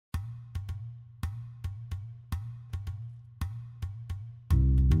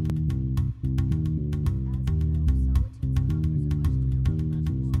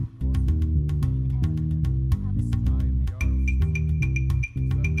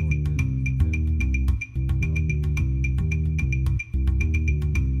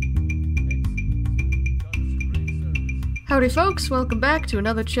Howdy folks, welcome back to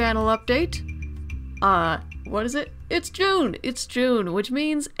another channel update. What is it? It's June! It's June, which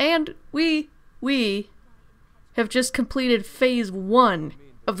means, and we have just completed Phase 1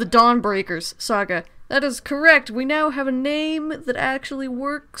 of the Dawnbreakers saga. That is correct, we now have a name that actually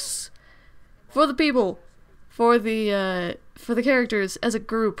works for the people, for the characters as a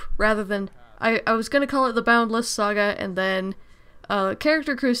group, rather than, I was gonna call it the Boundless Saga, and then,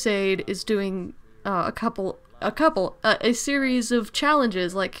 Character Crusade is doing, a series of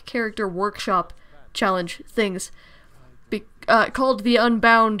challenges, like character workshop challenge things, called the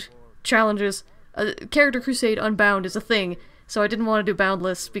Unbound challenges. Character Crusade Unbound is a thing, so I didn't want to do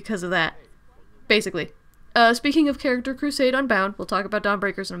Boundless because of that, basically. Speaking of Character Crusade Unbound, we'll talk about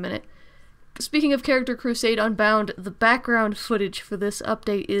Dawnbreakers in a minute. Speaking of Character Crusade Unbound, the background footage for this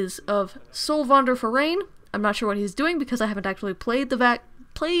update is of Solvondur. I'm not sure what he's doing because I haven't actually played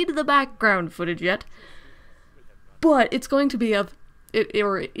the background footage yet. But it's going to be of, it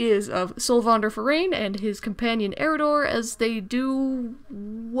is of Solvondur and his companion Eredor as they do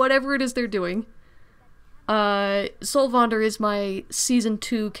whatever it is they're doing. Solvondur is my Season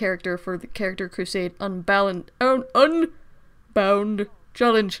 2 character for the Character Crusade Unbound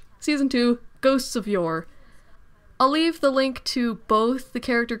Challenge. Season 2, Ghosts of Yore. I'll leave the link to both the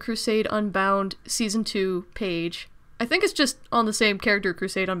Character Crusade Unbound Season 2 page. I think it's just on the same Character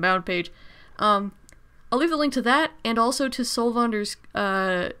Crusade Unbound page. I'll leave the link to that, and also to Solvondur's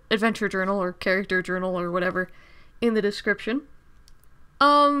adventure journal, or character journal, or whatever, in the description.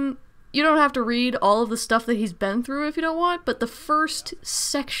 You don't have to read all of the stuff that he's been through if you don't want, but the first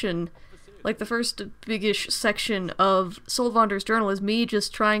section, like the first big-ish section of Solvondur's journal is me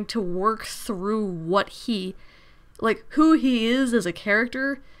just trying to work through what he, like, who he is as a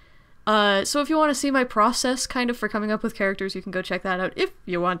character. So if you want to see my process, kind of, for coming up with characters, you can go check that out if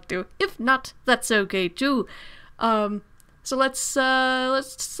you want to. If not, that's okay too. So let's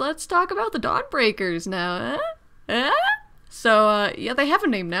talk about the Dawnbreakers now. So, yeah, they have a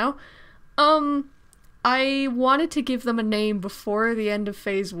name now. I wanted to give them a name before the end of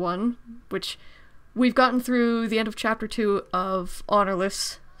Phase 1, which we've gotten through the end of Chapter 2 of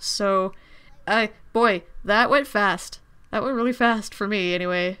Honorless, so, boy, that went fast. That went really fast for me,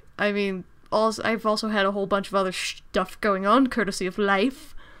 anyway. I mean, I've also had a whole bunch of other stuff going on, courtesy of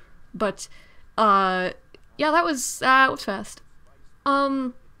life, but, yeah, that was fast.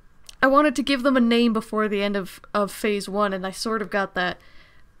 I wanted to give them a name before the end of Phase 1, and I sort of got that.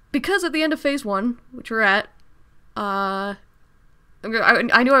 Because at the end of Phase 1, which we're at, I knew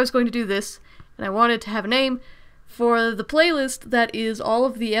I was going to do this, and I wanted to have a name for the playlist that is all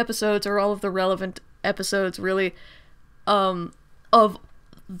of the episodes, or all of the relevant episodes, really, of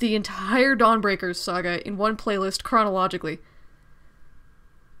the entire Dawnbreakers saga in one playlist chronologically.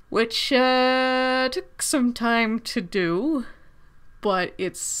 Which, took some time to do, but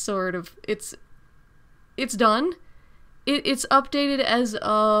it's sort of, it's done. It's updated as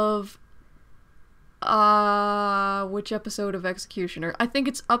of, which episode of Executioner? I think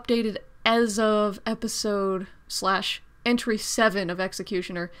it's updated as of episode/entry 7 of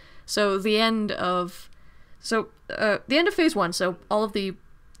Executioner. So the end of Phase 1, so all of the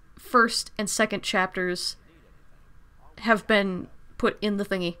first and second chapters have been put in the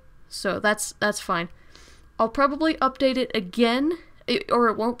thingy. So that's fine. I'll probably update it again, or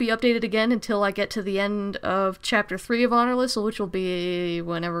it won't be updated again until I get to the end of Chapter 3 of Honorless, which will be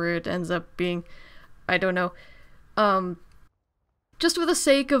whenever it ends up being. I don't know. Just for the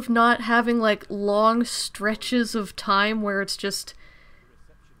sake of not having, like, long stretches of time where it's just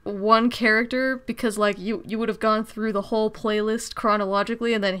one character, because, like, you would have gone through the whole playlist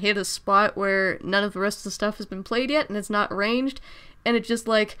chronologically and then hit a spot where none of the rest of the stuff has been played yet and it's not arranged, and it's just,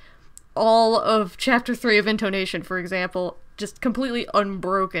 like, all of Chapter 3 of Intonation, for example, just completely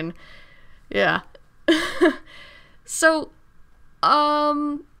unbroken. Yeah. So,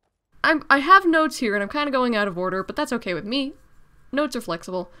 I have notes here, and I'm kind of going out of order, but that's okay with me. Notes are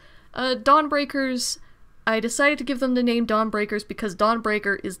flexible. Dawnbreakers, I decided to give them the name Dawnbreakers because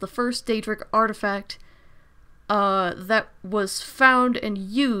Dawnbreaker is the first Daedric artifact that was found and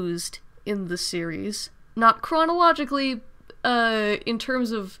used in the series. Not chronologically, in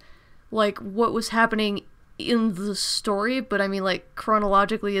terms of, like, what was happening in the story, but I mean, like,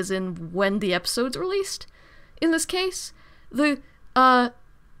 chronologically as in when the episode's released. In this case, the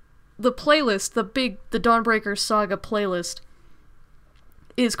playlist, the Dawnbreakers Saga playlist,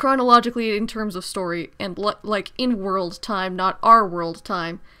 is chronologically in terms of story, and, like, in-world time, not our-world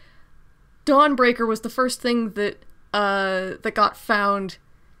time. Dawnbreaker was the first thing that got found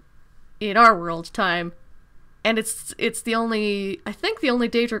in our world time, And it's the only, I think the only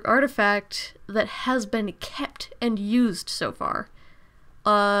Daedric artifact that has been kept and used so far.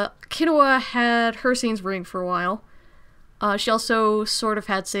 Kinoa had Hircine's ring for a while. She also sort of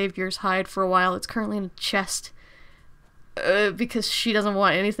had Savior's hide for a while. It's currently in a chest. Because she doesn't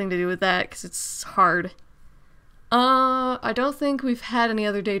want anything to do with that, because it's hard. I don't think we've had any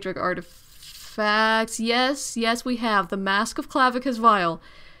other Daedric artifacts. Yes, we have. The Mask of Clavicus Vial.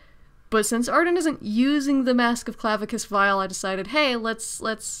 But since Arden isn't using the Mask of Clavicus Vial, I decided, hey, let's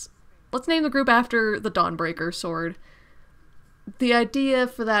name the group after the Dawnbreaker sword. The idea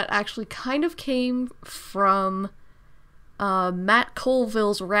for that actually kind of came from Matt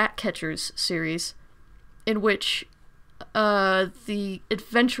Colville's Rat Catchers series, in which the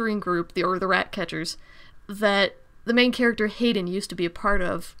adventuring group, the Rat Catchers, that the main character Hayden used to be a part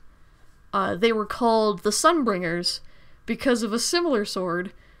of, they were called the Sunbringers because of a similar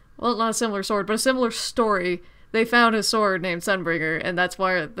sword. Well, not a similar sword, but a similar story. They found a sword named Sunbringer, and that's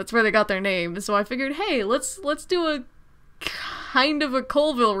where they got their name. So I figured, hey, let's do a kind of a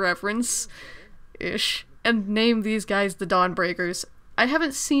Colville reference-ish, and name these guys the Dawnbreakers. I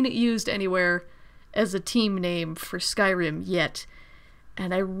haven't seen it used anywhere as a team name for Skyrim yet,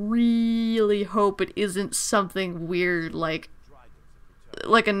 and I really hope it isn't something weird like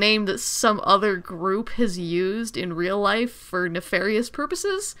a name that some other group has used in real life for nefarious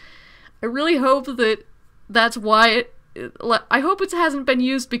purposes. I really hope that that's why I hope it hasn't been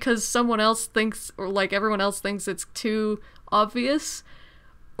used because someone else thinks, or like everyone else thinks it's too obvious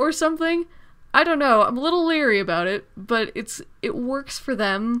or something. I don't know, I'm a little leery about it, but it works for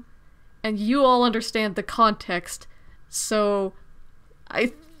them, and you all understand the context, so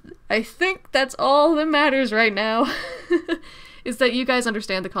I think that's all that matters right now. Is that you guys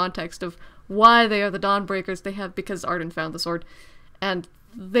understand the context of why they are the Dawnbreakers they have, because Arden found the sword, and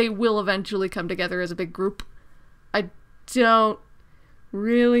they will eventually come together as a big group. I don't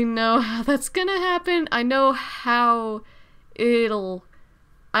really know how that's gonna happen. I know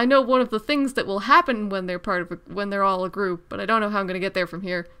one of the things that will happen when they're all a group, but I don't know how I'm gonna get there from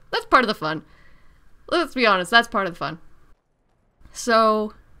here. That's part of the fun. Let's be honest, that's part of the fun.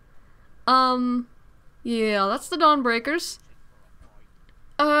 So, yeah, that's the Dawnbreakers.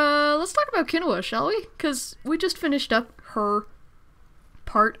 Let's talk about Kinoa, shall we? Because we just finished up her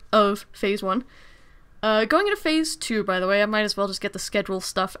part of Phase 1. Going into Phase 2, by the way, I might as well just get the schedule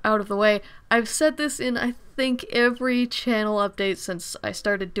stuff out of the way. I've said this in, I think, every channel update since I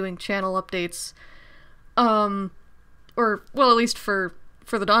started doing channel updates. Or, well, at least for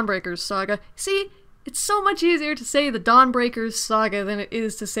the Dawnbreakers saga. See, it's so much easier to say the Dawnbreakers saga than it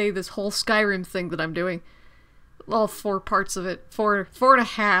is to say this whole Skyrim thing that I'm doing. All 4 parts of it.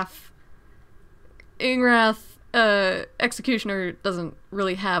 4.5. Ingrath, Executioner doesn't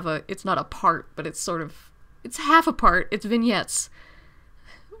really have it's not a part, but it's half a part. It's vignettes.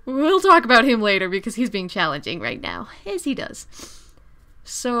 We'll talk about him later because he's being challenging right now, as he does.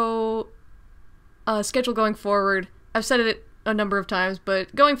 So, schedule going forward. I've said it a number of times,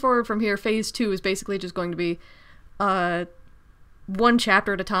 but going forward from here, Phase 2 is basically just going to be, 1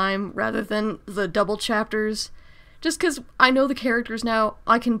 chapter at a time, rather than the double chapters. Just because I know the characters now,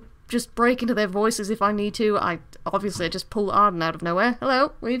 I can just break into their voices if I need to. I just pull Arden out of nowhere.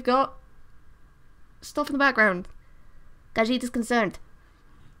 Hello, we've got stuff in the background. Khajiit is concerned.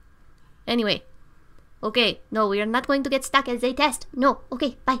 Anyway. Okay, no, we are not going to get stuck as a test. No,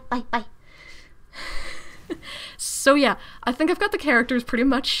 okay, bye. So yeah, I think I've got the characters pretty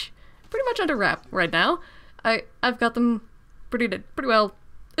much under wrap right now. I've got them pretty well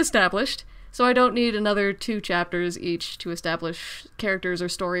established. So I don't need another 2 chapters each to establish characters or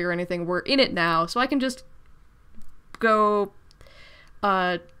story or anything. We're in it now, so I can just go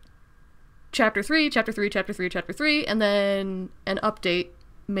chapter 3, and then an update,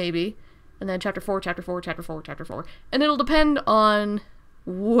 maybe, and then chapter 4, and it'll depend on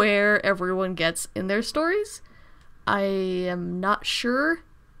where everyone gets in their stories. I am not sure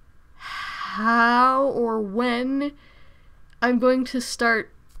how or when I'm going to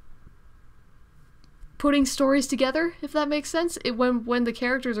start putting stories together, if that makes sense. When the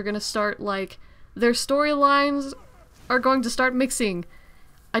characters are going to start, like, their storylines are going to start mixing.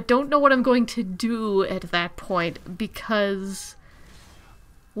 I don't know what I'm going to do at that point, because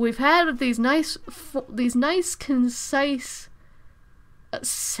we've had these nice, concise,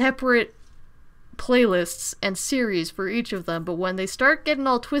 separate playlists and series for each of them, but when they start getting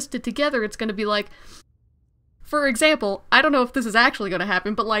all twisted together, it's going to be like, for example, I don't know if this is actually going to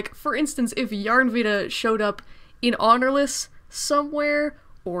happen, but like, for instance, if Yarnvita showed up in Honorless somewhere,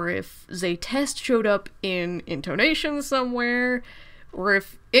 or if Zaytest showed up in Intonation somewhere, Or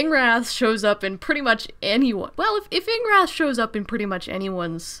if Ingrath shows up in pretty much anyone... Well, if Ingrath shows up in pretty much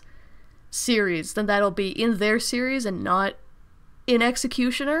anyone's series, then that'll be in their series and not in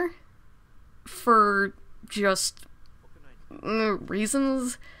Executioner. For just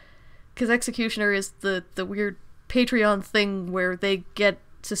reasons. Because Executioner is the weird Patreon thing where they get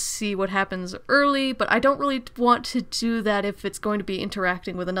to see what happens early, but I don't really want to do that if it's going to be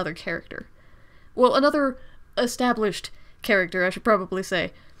interacting with another character. Well, another established character, I should probably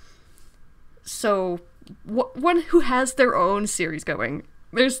say. So, one who has their own series going.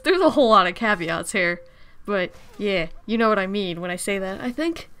 There's a whole lot of caveats here, but yeah, you know what I mean when I say that, I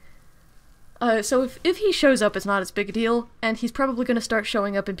think. So if he shows up, it's not as big a deal, and he's probably going to start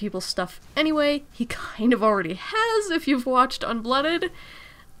showing up in people's stuff anyway. He kind of already has, if you've watched Unblooded.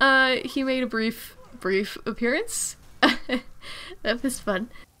 He made a brief appearance. That was fun.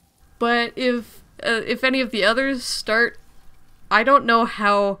 But if any of the others start, I don't know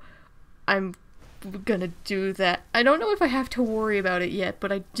how I'm gonna do that. I don't know if I have to worry about it yet,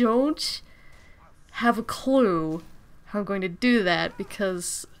 but I don't have a clue how I'm going to do that,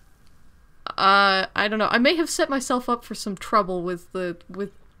 because I don't know. I may have set myself up for some trouble with the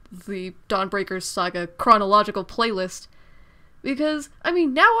Dawnbreakers Saga chronological playlist, because, I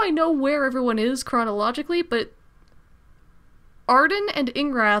mean, now I know where everyone is chronologically, but Arden and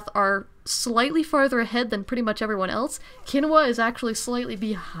Ingrath are slightly farther ahead than pretty much everyone else. Kinua is actually slightly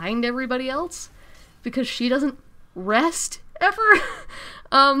behind everybody else, because she doesn't rest, ever.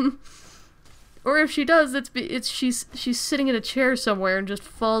 Or if she does, she's sitting in a chair somewhere and just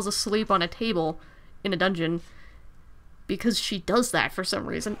falls asleep on a table in a dungeon. Because she does that for some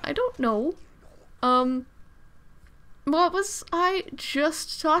reason. I don't know. What was I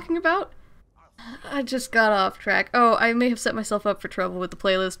just talking about? I just got off track. Oh, I may have set myself up for trouble with the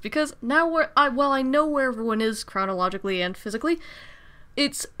playlist, because now I know where everyone is chronologically and physically.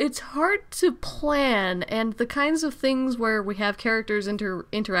 It's hard to plan, and the kinds of things where we have characters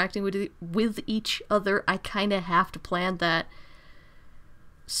interacting with each other, I kind of have to plan that.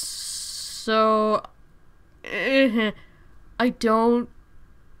 So, I don't...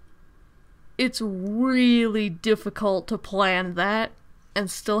 It's really difficult to plan that and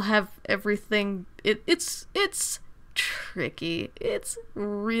still have everything... It's tricky. It's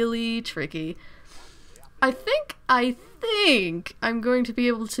really tricky. I think I'm going to be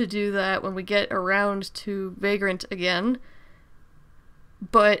able to do that when we get around to Vagrant again.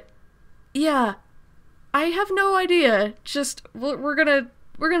 But yeah, I have no idea. Just we're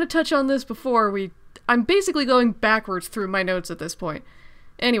gonna touch on this before I'm basically going backwards through my notes at this point.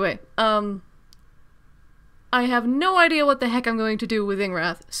 Anyway, I have no idea what the heck I'm going to do with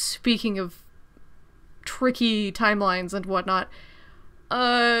Ingrath. Speaking of tricky timelines and whatnot.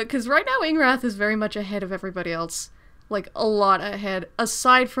 Because right now Ingrath is very much ahead of everybody else. Like, a lot ahead.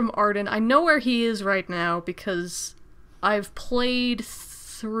 Aside from Arden, I know where he is right now because I've played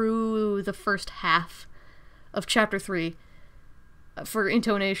through the first half of Chapter 3 for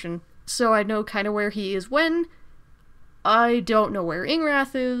Intonation, so I know kind of where he is when. I don't know where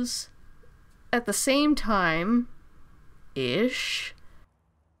Ingrath is. At the same time, ish.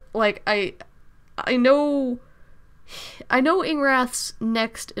 Like, I know Ingrath's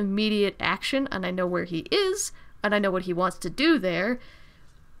next immediate action, and I know where he is, and I know what he wants to do there.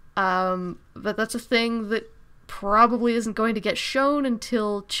 But that's a thing that probably isn't going to get shown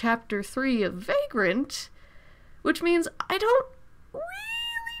until Chapter 3 of Vagrant, which means I don't really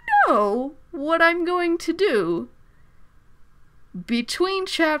know what I'm going to do between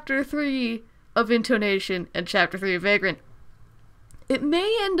Chapter 3 of Intonation and Chapter 3 of Vagrant. It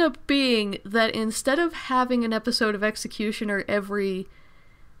may end up being that instead of having an episode of Executioner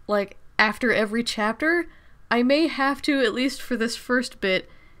after every chapter, I may have to, at least for this first bit,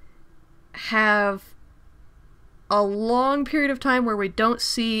 have a long period of time where we don't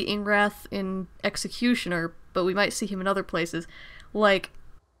see Ingrath in Executioner, but we might see him in other places. Like,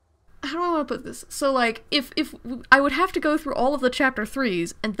 how do I want to put this? So, like, if I would have to go through all of the Chapter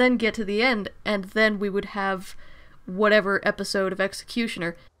 3s and then get to the end, and then we would have whatever episode of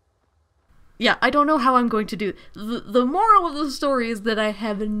Executioner. Yeah, I don't know how I'm going to do. The moral of the story is that I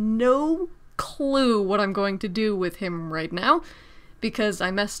have no clue what I'm going to do with him right now, because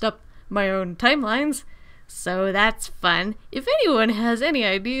I messed up my own timelines, so that's fun. If anyone has any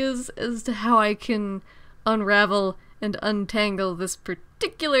ideas as to how I can unravel and untangle this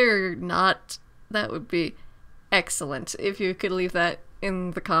particular knot, that would be excellent. If you could leave that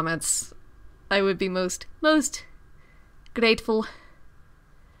in the comments, I would be most grateful.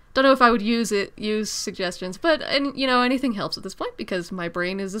 Don't know if I would use suggestions, but, anything helps at this point, because my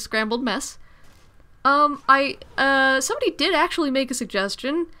brain is a scrambled mess. Somebody did actually make a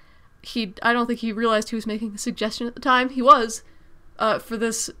suggestion. I don't think he realized he was making a suggestion at the time. He was, for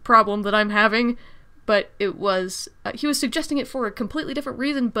this problem that I'm having, but it was, he was suggesting it for a completely different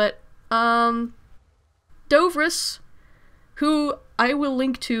reason, but, Dovres, who I will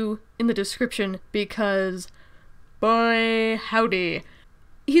link to in the description because, boy, howdy.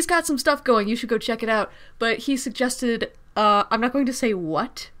 He's got some stuff going, you should go check it out, but he suggested, I'm not going to say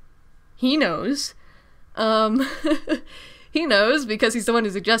what. He knows. He knows because he's the one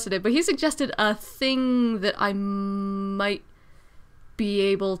who suggested it, but he suggested a thing that I might be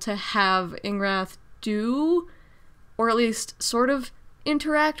able to have Ingrath do, or at least sort of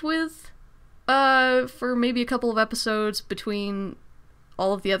interact with, for maybe a couple of episodes between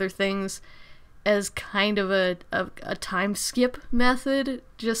all of the other things, as kind of a time skip method,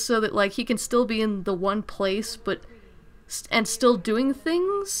 just so that, like, he can still be in the one place, and still doing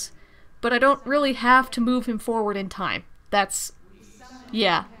things, but I don't really have to move him forward in time. That's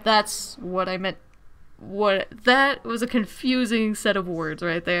what I meant. That was a confusing set of words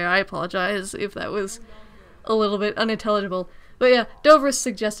right there. I apologize if that was a little bit unintelligible. But yeah, Dovres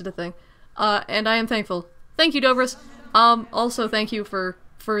suggested a thing, and I am thankful. Thank you, Dovres. Also thank you for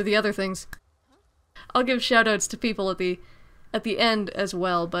the other things. I'll give shoutouts to people at the end as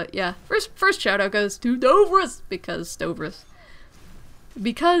well, but yeah, first shoutout goes to Dovres, because Dovres.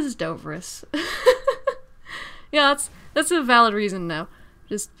 Yeah, that's a valid reason now.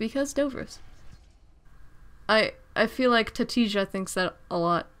 Just because Dovres. I feel like Tatija thinks that a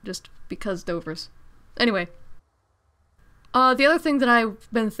lot, just because Dovres. Anyway. The other thing that I've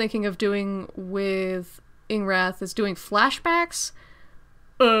been thinking of doing with Ingrath is doing flashbacks.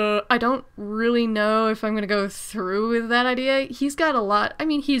 I don't really know if I'm gonna go through with that idea. He's got a lot. I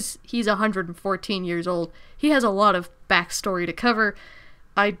mean, he's 114 years old. He has a lot of backstory to cover.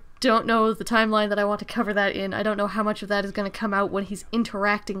 I don't know the timeline that I want to cover that in. I don't know how much of that is going to come out when he's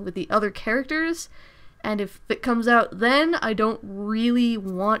interacting with the other characters. And if it comes out then, I don't really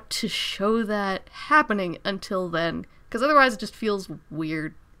want to show that happening until then, because otherwise it just feels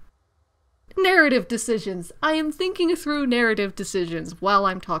weird. Narrative decisions. I am thinking through narrative decisions while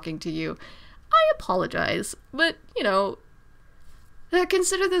I'm talking to you. I apologize, but, you know,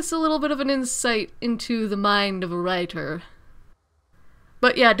 consider this a little bit of an insight into the mind of a writer.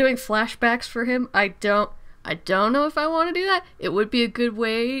 But yeah, doing flashbacks for him, I don't know if I want to do that. It would be a good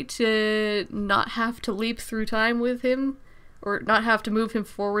way to not have to leap through time with him, or not have to move him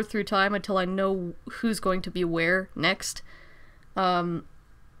forward through time until I know who's going to be where next.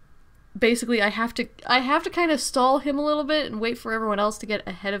 Basically, I have to kind of stall him a little bit and wait for everyone else to get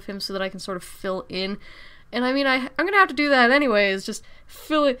ahead of him so that I can sort of fill in. And I mean, I'm gonna have to do that anyways, just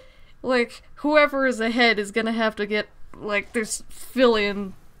fill it, like, whoever is ahead is gonna have to get, like, there's fill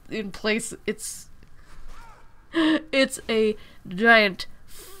in place. It's a giant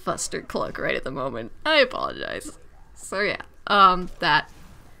fustercluck right at the moment. I apologize. So yeah, that.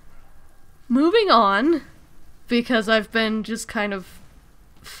 Moving on, because I've been just kind of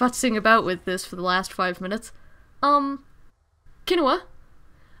futzing about with this for the last 5 minutes. Kinua.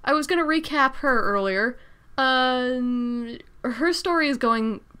 I was gonna recap her earlier. Her story is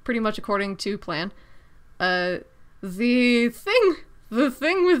going pretty much according to plan. The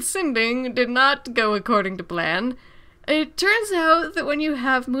thing with Sinding did not go according to plan. It turns out that when you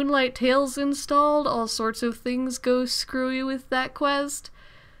have Moonlight Tales installed, all sorts of things go screwy with that quest.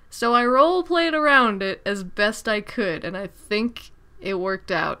 So I role-played around it as best I could, and I think it worked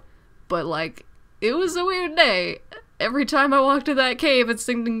out. But, like, it was a weird day. Every time I walked to that cave, and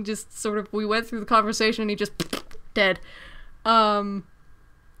Sinding just sort of, we went through the conversation and he just dead. I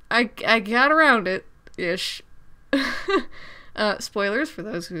got around it, ish. Spoilers for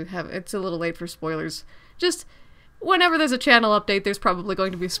those who have, it's a little late for spoilers. Just, whenever there's a channel update, there's probably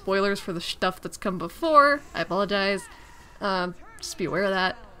going to be spoilers for the stuff that's come before. I apologize. Just be aware of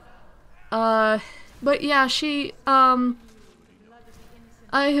that. But yeah, she, I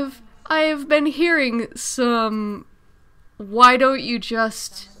have been hearing some, why don't you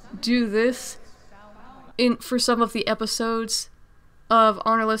just do this for some of the episodes of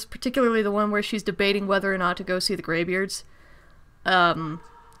Honorless, particularly the one where she's debating whether or not to go see the Greybeards. Or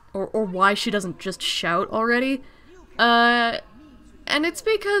why she doesn't just shout already. And it's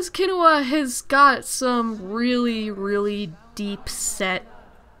because Kinua has got some really, really deep-set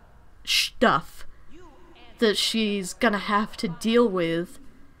stuff that she's gonna have to deal with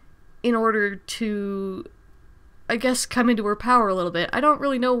in order to, I guess, come into her power a little bit. I don't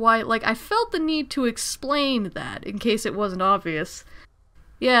really know why, like, I felt the need to explain that, in case it wasn't obvious.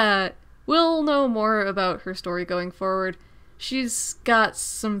 Yeah, we'll know more about her story going forward. She's got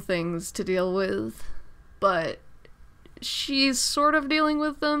some things to deal with. but she's sort of dealing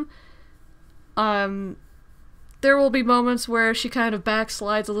with them. There will be moments where she kind of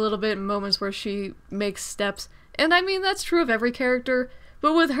backslides a little bit and moments where she makes steps. And I mean, that's true of every character,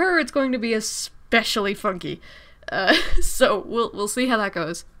 but with her it's going to be especially funky. So we'll see how that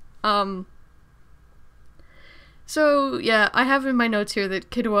goes. So yeah, I have in my notes here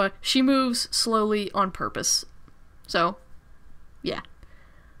that Killua, she moves slowly on purpose. So, yeah.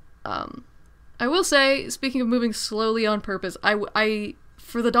 I will say, speaking of moving slowly on purpose, I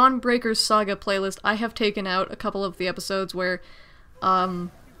for the Dawnbreakers Saga playlist, I have taken out a couple of the episodes where,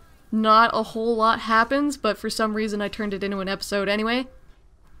 not a whole lot happens, but for some reason I turned it into an episode anyway.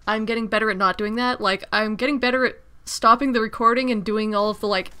 I'm getting better at not doing that. Like, I'm getting better at stopping the recording and doing all of the,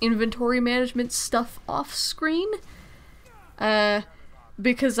 like, inventory management stuff off-screen.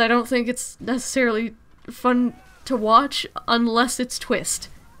 Because I don't think it's necessarily fun to watch unless it's Twist.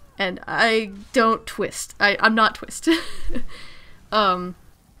 And I don't twist. I'm not Twist. I'm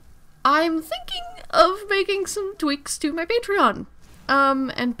thinking of making some tweaks to my Patreon.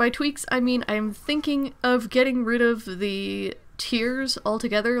 And by tweaks, I mean I'm thinking of getting rid of the tiers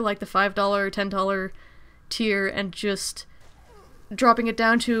altogether, like the $5, $10 tier, and just dropping it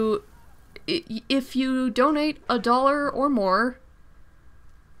down to, if you donate $1 or more,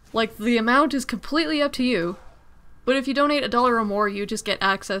 like, the amount is completely up to you, but if you donate $1 or more, you just get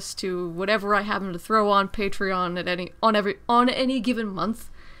access to whatever I happen to throw on Patreon at on any given month,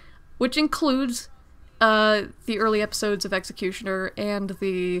 which includes the early episodes of Executioner and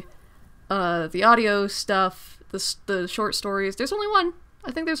the audio stuff, the short stories. There's only one.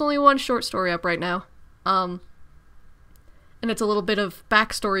 I think there's only one short story up right now. And it's a little bit of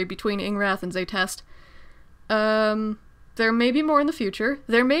backstory between Ingrath and Zaytest. There may be more in the future.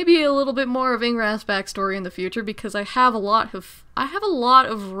 There may be a little bit more of Ingrath's backstory in the future because I have a lot of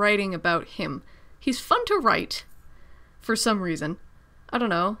writing about him. He's fun to write for some reason. I don't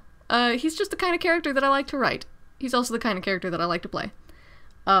know. He's just the kind of character that I like to write. He's also the kind of character that I like to play.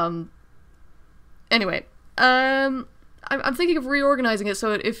 Anyway, I'm thinking of reorganizing it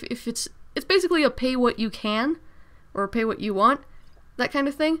so if it's basically a pay what you can or pay what you want, that kind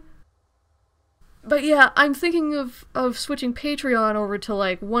of thing. But yeah, I'm thinking of switching Patreon over to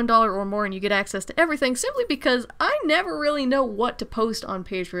like $1 or more and you get access to everything, simply because I never really know what to post on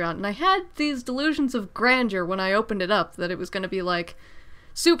Patreon, and I had these delusions of grandeur when I opened it up, that it was going to be like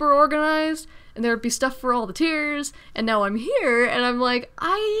super organized and there would be stuff for all the tiers, and now I'm here and I'm like,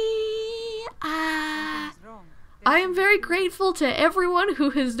 I am very grateful to everyone who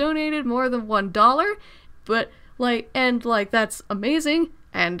has donated more than $1, but like that's amazing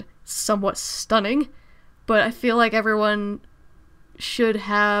and somewhat stunning, but I feel like everyone should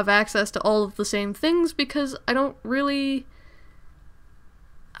have access to all of the same things because I don't really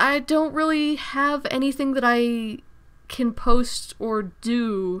have anything that I can post or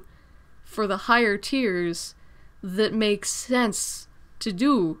do for the higher tiers that makes sense to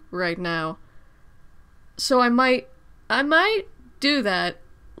do right now. So I might do that.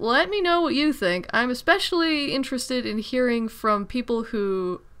 Let me know what you think. I'm especially interested in hearing from people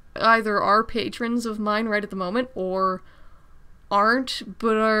who either are patrons of mine right at the moment or aren't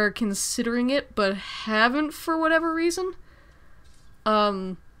but are considering it but haven't for whatever reason.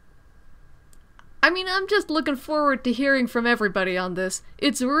 I mean, I'm just looking forward to hearing from everybody on this.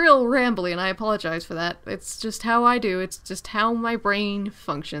 It's real rambly and I apologize for that. It's just how I do. It's just how my brain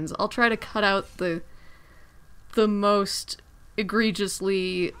functions. I'll try to cut out the most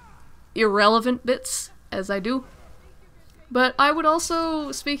egregiously irrelevant bits as I do. But I would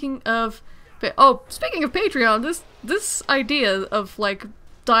also, speaking of Patreon, this idea of, like,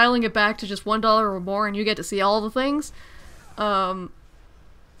 dialing it back to just $1 or more and you get to see all the things, that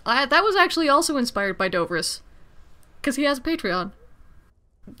was actually also inspired by Dovres, because he has a Patreon,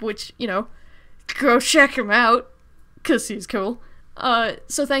 which, you know, go check him out, because he's cool.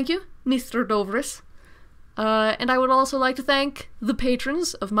 So thank you, Mr. Dovres. And I would also like to thank the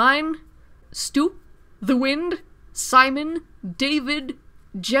patrons of mine, Stu, The Wind, Simon, David,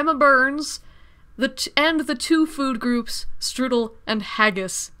 Gemma Burns, and the two food groups, Strudel and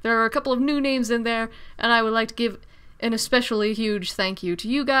Haggis. There are a couple of new names in there, and I would like to give an especially huge thank you to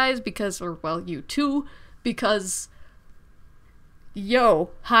you guys because, or well, you too, because,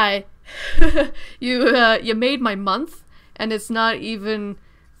 yo, hi. You made my month, and it's not even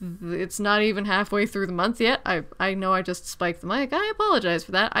halfway through the month yet. I know I just spiked the mic. I apologize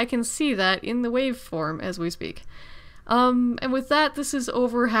for that. I can see that in the waveform as we speak. And with that, this is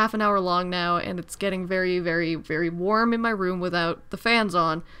over half an hour long now, and it's getting very, very, very warm in my room without the fans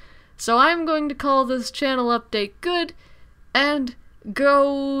on. So I'm going to call this channel update good, and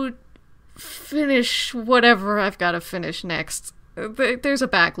go finish whatever I've got to finish next. There's a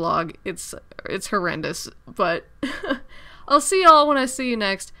backlog. It's horrendous, but I'll see y'all when I see you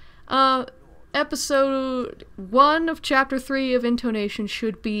next. Episode 1 of Chapter 3 of Intonation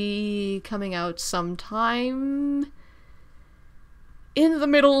should be coming out sometime in the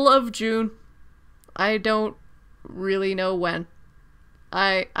middle of June. I don't really know when.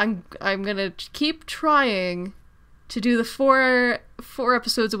 I'm gonna keep trying to do the four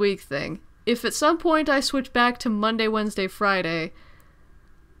episodes a week thing. If at some point I switch back to Monday, Wednesday, Friday,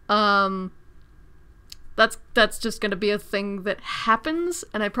 that's just gonna be a thing that happens,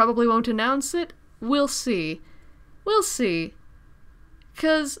 and I probably won't announce it. We'll see. We'll see.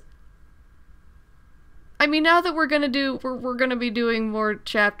 'Cause I mean, now that we're gonna be doing more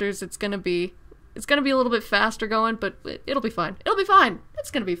chapters, it's gonna be a little bit faster going, but it'll be fine. It'll be fine.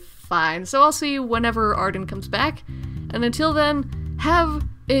 It's gonna be fine. So I'll see you whenever Arden comes back. And until then, have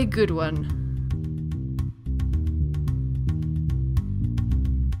a good one.